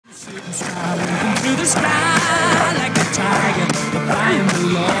sky like a tiger, defying the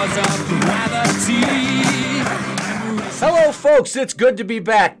laws of gravity. Hello folks, it's good to be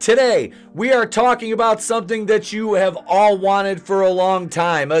back. Today, we are talking about something that you have all wanted for a long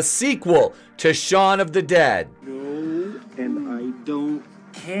time. A sequel to Shaun of the Dead. No, and I don't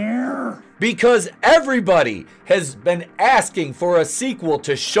care. Because everybody has been asking for a sequel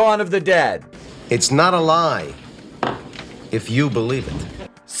to Shaun of the Dead. It's not a lie, if you believe it.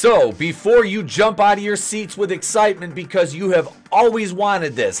 So, before you jump out of your seats with excitement because you have always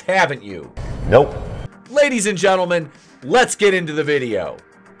wanted this, haven't you? Nope. Ladies and gentlemen, let's get into the video.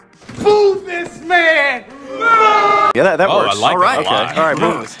 Boo this man! Yeah, that works. I like all right, it a lot. All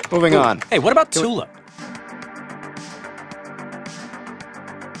right, moving on. Hey, what about Tulip?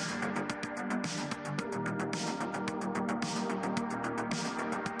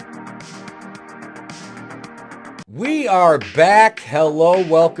 We are back. Hello,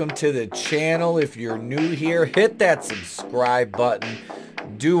 welcome to the channel. If you're new here, hit that subscribe button.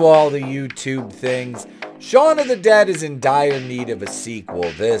 Do all the YouTube things. Shaun of the Dead is in dire need of a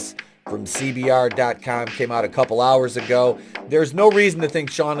sequel. This from CBR.com came out a couple hours ago. There's no reason to think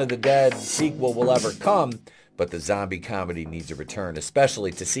Shaun of the Dead sequel will ever come, but the zombie comedy needs a return,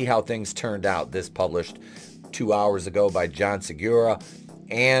 especially to see how things turned out. This published 2 hours ago by John Segura.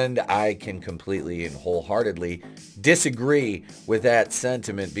 And I can completely and wholeheartedly disagree with that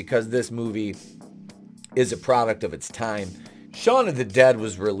sentiment because this movie is a product of its time. Shaun of the Dead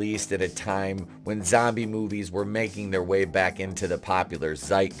was released at a time when zombie movies were making their way back into the popular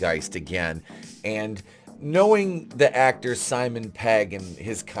zeitgeist again. And knowing the actor Simon Pegg and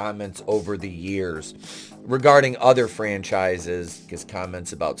his comments over the years regarding other franchises, his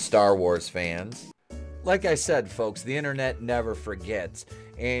comments about Star Wars fans, like I said, folks, the internet never forgets.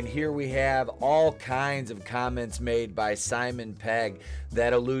 And here we have all kinds of comments made by Simon Pegg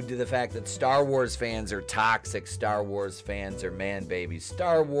that allude to the fact that Star Wars fans are toxic, Star Wars fans are man babies,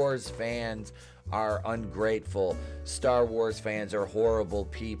 Star Wars fans are ungrateful, Star Wars fans are horrible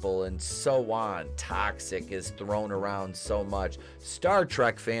people, and so on. Toxic is thrown around so much. Star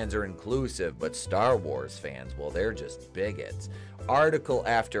Trek fans are inclusive, but Star Wars fans, well, they're just bigots. Article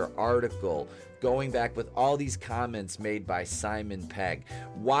after article going back with all these comments made by Simon Pegg.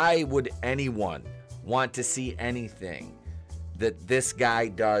 Why would anyone want to see anything that this guy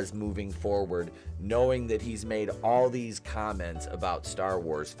does moving forward, knowing that he's made all these comments about Star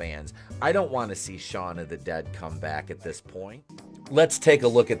Wars fans? I don't want to see Shaun of the Dead come back at this point. Let's take a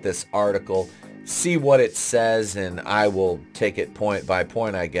look at this article, see what it says, and I will take it point by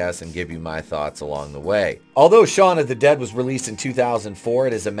point, I guess, and give you my thoughts along the way. Although Shaun of the Dead was released in 2004,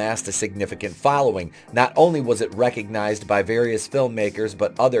 it has amassed a significant following. Not only was it recognized by various filmmakers,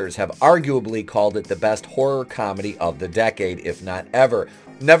 but others have arguably called it the best horror comedy of the decade, if not ever.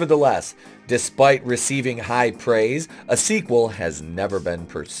 Nevertheless, despite receiving high praise, a sequel has never been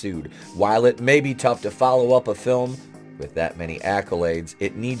pursued. While it may be tough to follow up a film with that many accolades,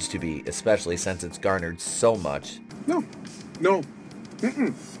 it needs to be, especially since it's garnered so much. No. No.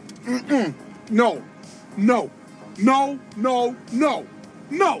 Mm-mm. Mm-mm. No. No. No. No. No.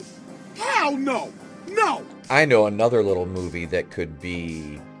 No. Hell no. No. I know another little movie that could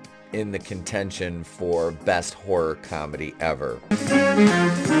be in the contention for best horror comedy ever.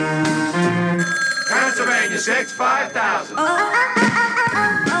 Pennsylvania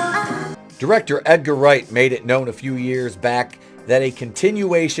 65000. Director Edgar Wright made it known a few years back that a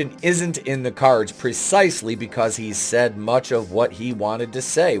continuation isn't in the cards precisely because he said much of what he wanted to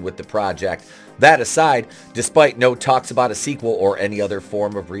say with the project. That aside, despite no talks about a sequel or any other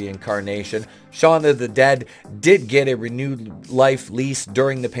form of reincarnation, Shaun of the Dead did get a renewed life lease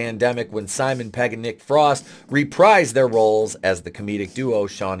during the pandemic when Simon Pegg and Nick Frost reprised their roles as the comedic duo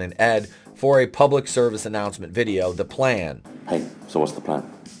Shaun and Ed for a public service announcement video, The Plan. Hey, so what's the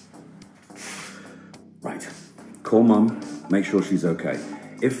plan? Right. Call Mum, make sure she's okay.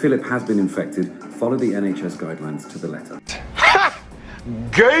 If Philip has been infected, follow the NHS guidelines to the letter. Ha!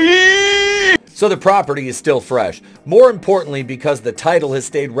 Gay! So the property is still fresh. More importantly, because the title has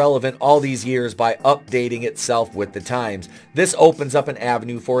stayed relevant all these years by updating itself with the times, this opens up an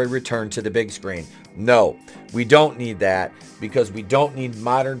avenue for a return to the big screen. No, we don't need that because we don't need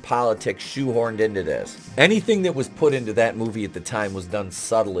modern politics shoehorned into this. Anything that was put into that movie at the time was done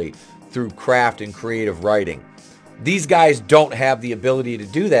subtly through craft and creative writing. These guys don't have the ability to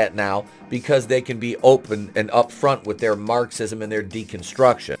do that now because they can be open and upfront with their Marxism and their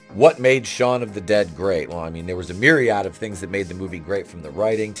deconstruction. What made Shaun of the Dead great? Well, I mean, there was a myriad of things that made the movie great, from the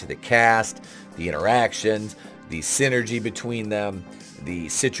writing to the cast, the interactions, the synergy between them, the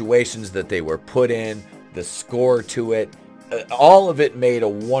situations that they were put in, the score to it. all of it made a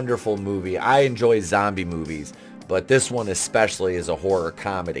wonderful movie. I enjoy zombie movies, but this one especially is a horror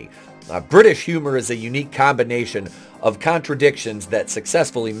comedy. British humor is a unique combination of contradictions that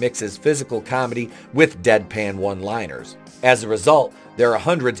successfully mixes physical comedy with deadpan one-liners. As a result, there are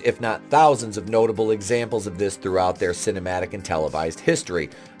hundreds, if not thousands, of notable examples of this throughout their cinematic and televised history.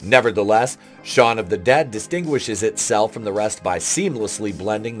 Nevertheless, Shaun of the Dead distinguishes itself from the rest by seamlessly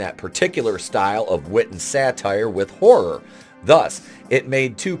blending that particular style of wit and satire with horror. Thus, it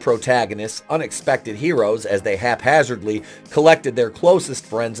made two protagonists unexpected heroes as they haphazardly collected their closest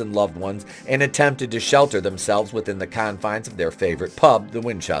friends and loved ones and attempted to shelter themselves within the confines of their favorite pub, the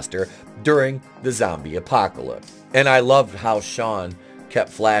Winchester, during the zombie apocalypse. And I loved how Shaun kept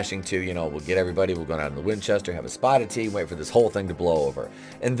flashing to, we'll get everybody, we'll go down to the Winchester, have a spot of tea, wait for this whole thing to blow over.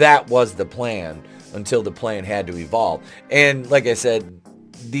 And that was the plan until the plan had to evolve. And like I said,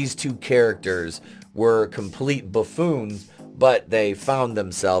 these two characters were complete buffoons, but they found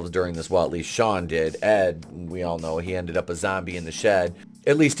themselves during this, well, at least Shaun did. Ed, we all know he ended up a zombie in the shed.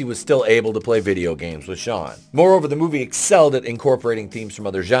 At least he was still able to play video games with Shaun. Moreover, the movie excelled at incorporating themes from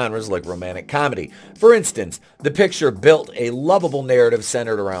other genres like romantic comedy. For instance, the picture built a lovable narrative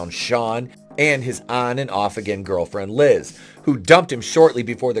centered around Shaun and his on and off again girlfriend Liz, who dumped him shortly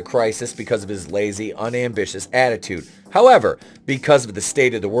before the crisis because of his lazy, unambitious attitude. However, because of the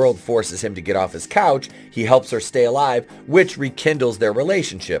state of the world forces him to get off his couch, he helps her stay alive, which rekindles their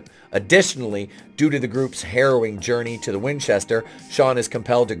relationship. Additionally, due to the group's harrowing journey to the Winchester, Shaun is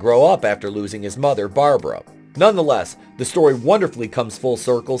compelled to grow up after losing his mother, Barbara. Nonetheless, the story wonderfully comes full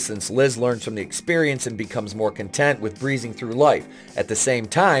circle since Liz learns from the experience and becomes more content with breezing through life. At the same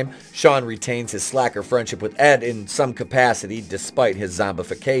time, Shaun retains his slacker friendship with Ed in some capacity despite his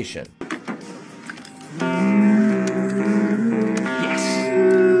zombification.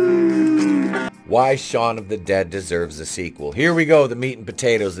 Why Shaun of the Dead deserves a sequel. Here we go, the meat and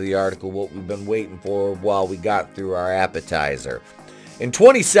potatoes of the article, what we've been waiting for while we got through our appetizer. In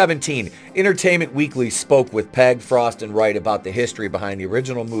 2017, Entertainment Weekly spoke with Pegg, Frost, and Wright about the history behind the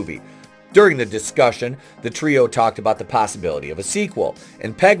original movie. During the discussion, the trio talked about the possibility of a sequel,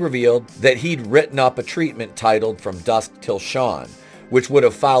 and Pegg revealed that he'd written up a treatment titled From Dusk Till Shaun, which would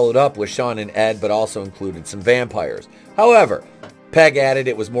have followed up with Shaun and Ed but also included some vampires. However, Pegg added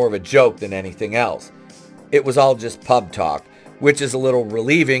it was more of a joke than anything else. It was all just pub talk, which is a little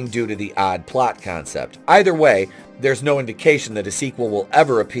relieving due to the odd plot concept. Either way, there's no indication that a sequel will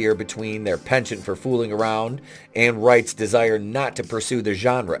ever appear between their penchant for fooling around and Wright's desire not to pursue the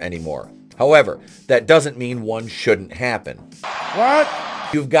genre anymore. However, that doesn't mean one shouldn't happen. What?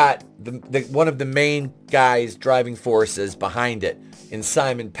 You've got one of the main guys driving forces behind it in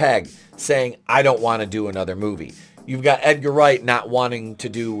Simon Pegg saying, I don't want to do another movie. You've got Edgar Wright not wanting to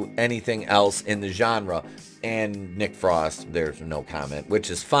do anything else in the genre. And Nick Frost, there's no comment, which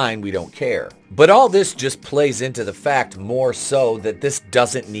is fine, we don't care. But all this just plays into the fact more so that this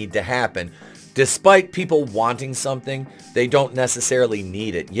doesn't need to happen. Despite people wanting something, they don't necessarily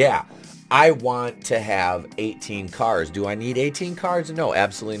need it. Yeah, I want to have 18 cars. Do I need 18 cars? No,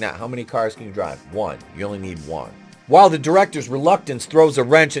 absolutely not. How many cars can you drive? One. You only need one. While the director's reluctance throws a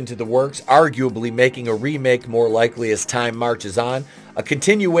wrench into the works, arguably making a remake more likely as time marches on, a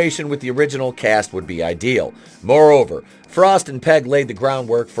continuation with the original cast would be ideal. Moreover, Frost and Pegg laid the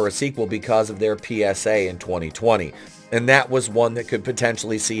groundwork for a sequel because of their PSA in 2020, and that was one that could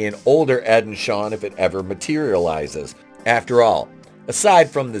potentially see an older Ed and Shaun if it ever materializes. After all, aside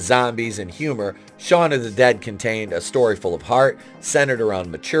from the zombies and humor, Shaun of the Dead contained a story full of heart, centered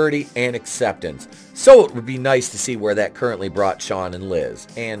around maturity and acceptance. So it would be nice to see where that currently brought Shaun and Liz,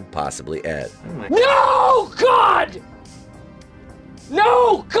 and possibly Ed. No, God!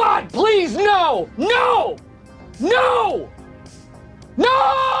 No, God, please, no! No! No!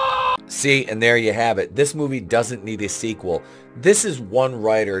 No! See, and there you have it. This movie doesn't need a sequel. This is one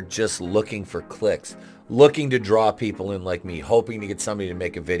writer just looking for clicks, looking to draw people in like me, hoping to get somebody to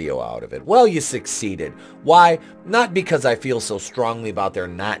make a video out of it. Well, you succeeded. Why? Not because I feel so strongly about there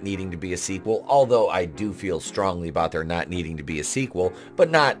not needing to be a sequel, although I do feel strongly about there not needing to be a sequel,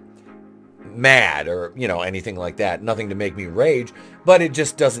 but not mad or, anything like that. Nothing to make me rage, but it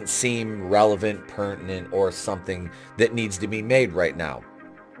just doesn't seem relevant, pertinent, or something that needs to be made right now.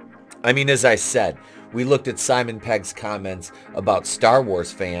 I mean, as I said, we looked at Simon Pegg's comments about Star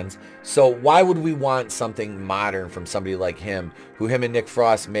Wars fans, so why would we want something modern from somebody like him, who him and Nick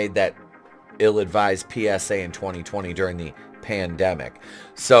Frost made that ill-advised PSA in 2020 during the pandemic?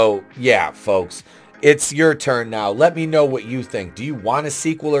 So, yeah, folks, it's your turn now. Let me know what you think. Do you want a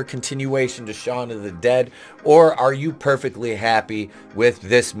sequel or continuation to Shaun of the Dead, or are you perfectly happy with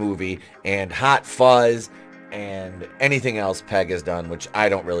this movie and Hot Fuzz and anything else Pegg has done, which I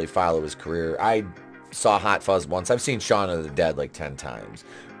don't really follow his career. I saw Hot Fuzz once. I've seen Shaun of the Dead like 10 times.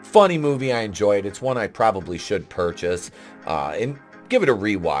 Funny movie. I enjoyed it. It's one I probably should purchase and give it a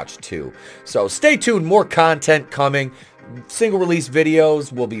rewatch too. So stay tuned. More content coming. Single release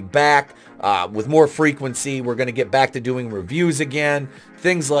videos will be back with more frequency. We're going to get back to doing reviews again.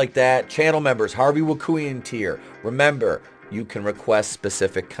 Things like that. Channel members, Harvey Wakuian tier. Remember, you can request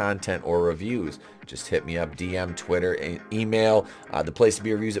specific content or reviews. Just hit me up, DM, Twitter, email,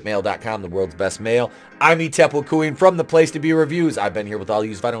 theplacetobereviews@mail.com, the world's best mail. I'm Etep Wakuian from The Place to Be Reviews. I've been here with all of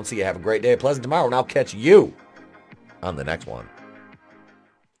you. If I don't see you, have a great day, a pleasant tomorrow, and I'll catch you on the next one.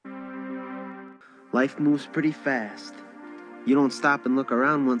 Life moves pretty fast. You don't stop and look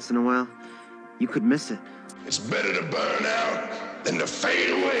around once in a while, you could miss it. It's better to burn out than to fade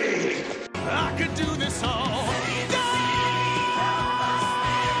away. I could do this all day.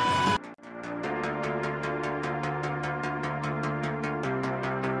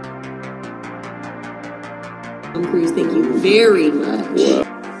 Cruise, thank you very much.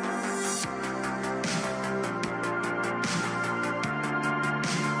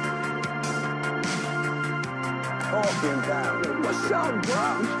 What's up, bro?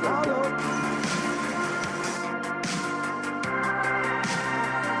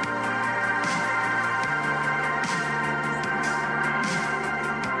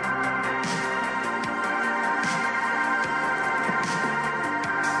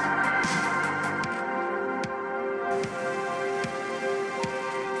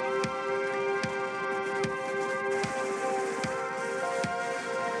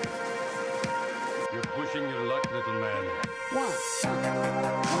 You're pushing your luck, little man. No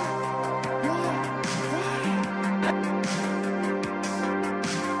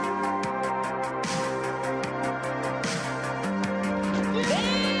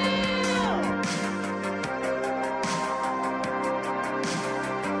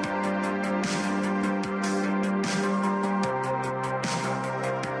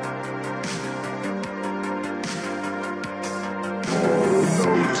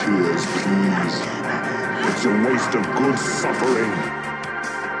tears, please. It's a waste of good suffering.